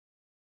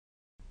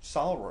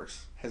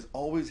SOLIDWORKS has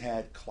always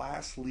had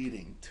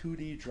class-leading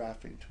 2D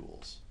drafting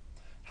tools.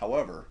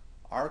 However,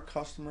 our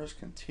customers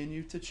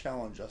continue to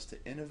challenge us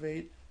to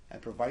innovate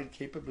and provide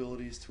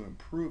capabilities to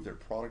improve their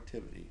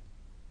productivity.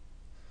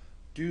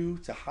 Due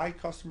to high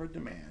customer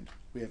demand,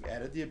 we have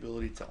added the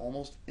ability to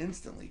almost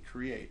instantly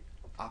create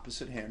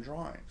opposite hand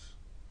drawings.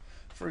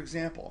 For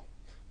example,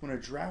 when a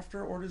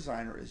drafter or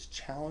designer is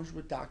challenged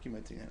with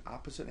documenting an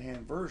opposite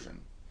hand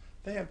version,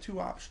 they have two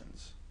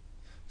options.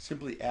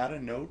 Simply add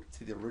a note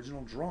to the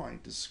original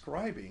drawing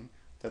describing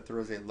that there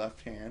is a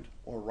left hand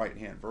or right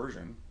hand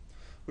version,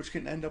 which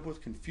can end up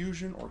with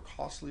confusion or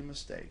costly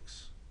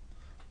mistakes.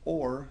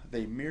 Or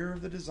they mirror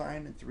the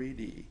design in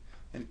 3D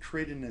and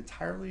create an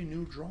entirely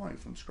new drawing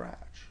from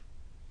scratch,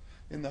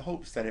 in the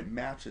hopes that it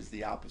matches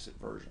the opposite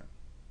version.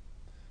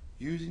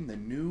 Using the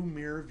new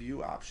mirror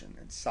view option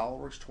in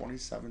SOLIDWORKS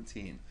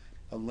 2017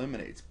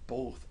 eliminates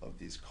both of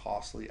these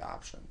costly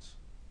options.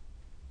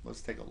 Let's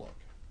take a look.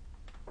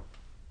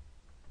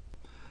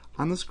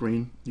 On the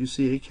screen, you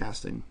see a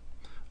casting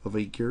of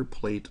a gear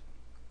plate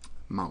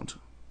mount.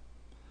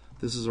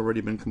 This has already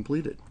been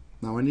completed.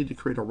 Now I need to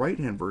create a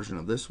right-hand version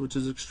of this, which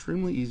is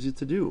extremely easy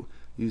to do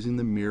using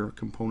the mirror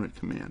component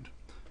command,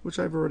 which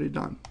I've already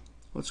done.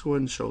 Let's go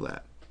ahead and show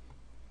that.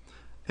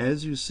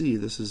 As you see,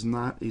 this is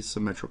not a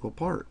symmetrical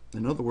part.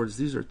 In other words,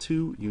 these are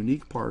two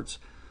unique parts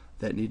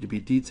that need to be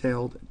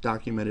detailed,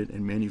 documented,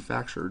 and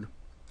manufactured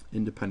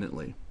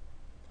independently.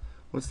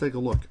 Let's take a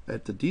look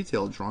at the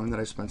detailed drawing that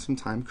I spent some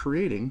time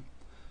creating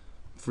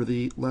for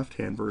the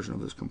left-hand version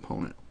of this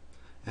component.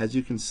 As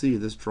you can see,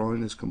 this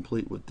drawing is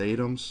complete with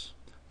datums,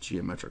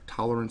 geometric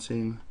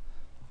tolerancing,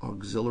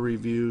 auxiliary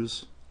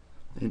views,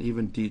 and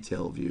even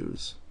detail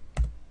views.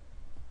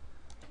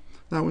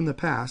 Now in the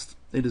past,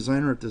 a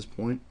designer at this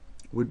point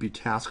would be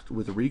tasked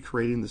with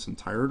recreating this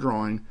entire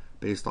drawing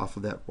based off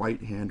of that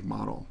right-hand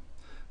model.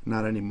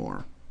 Not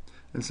anymore.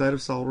 Inside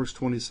of SOLIDWORKS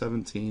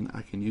 2017,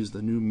 I can use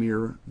the new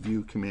mirror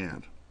view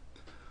command.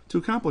 To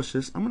accomplish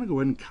this, I'm going to go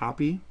ahead and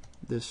copy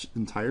this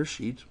entire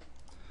sheet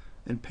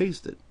and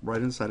paste it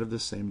right inside of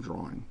this same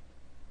drawing.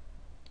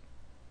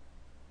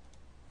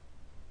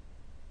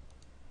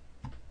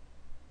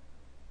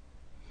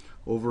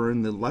 Over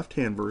in the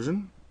left-hand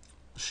version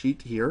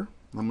sheet here,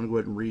 I'm going to go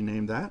ahead and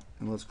rename that,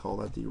 and let's call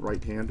that the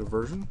right-hand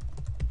version.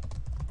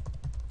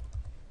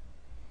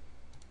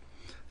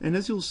 And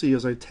as you'll see,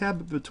 as I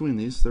tab between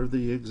these, they're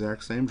the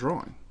exact same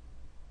drawing.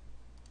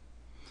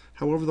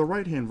 However, the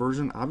right-hand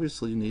version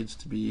obviously needs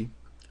to be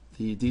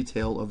the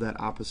detail of that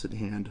opposite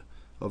hand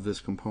of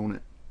this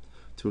component.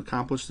 To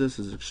accomplish this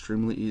is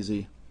extremely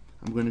easy.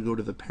 I'm going to go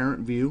to the parent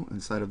view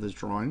inside of this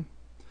drawing,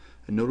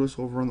 and notice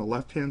over on the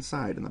left-hand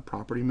side in the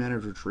property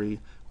manager tree,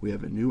 we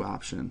have a new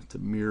option to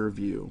mirror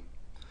view.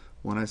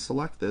 When I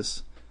select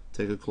this,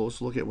 take a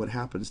close look at what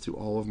happens to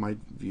all of my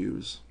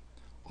views.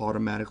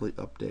 Automatically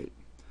update.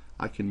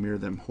 I can mirror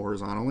them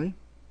horizontally.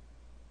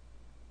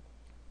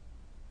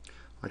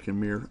 I can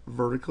mirror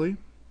vertically,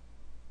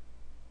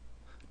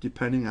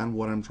 depending on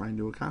what I'm trying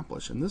to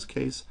accomplish. In this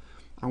case,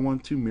 I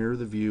want to mirror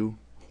the view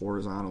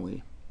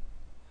horizontally.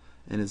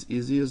 And as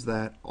easy as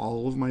that,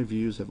 all of my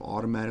views have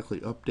automatically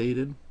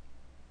updated.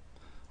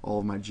 All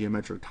of my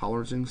geometric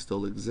tolerancing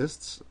still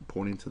exists,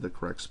 pointing to the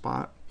correct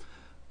spot.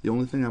 The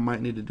only thing I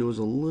might need to do is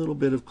a little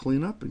bit of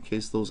cleanup in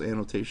case those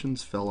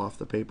annotations fell off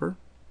the paper.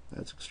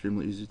 That's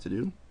extremely easy to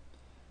do,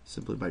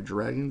 simply by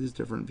dragging these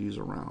different views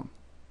around.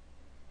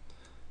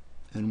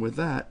 And with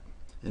that,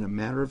 in a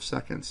matter of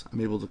seconds,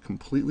 I'm able to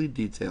completely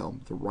detail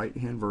the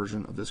right-hand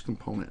version of this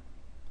component.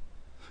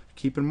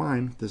 Keep in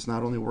mind, this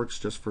not only works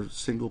just for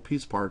single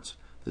piece parts,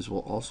 this will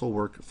also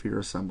work for your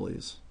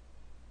assemblies.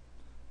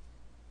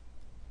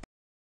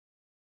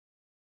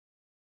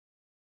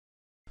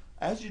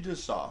 As you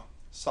just saw,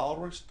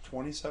 SOLIDWORKS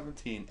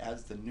 2017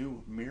 adds the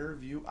new mirror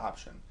view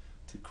option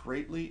to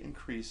greatly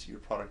increase your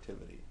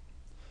productivity.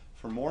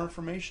 For more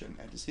information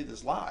and to see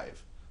this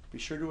live, be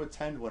sure to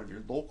attend one of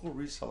your local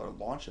reseller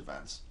launch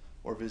events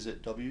or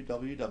visit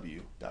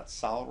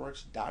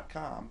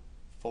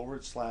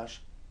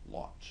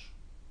www.solidworks.com/launch.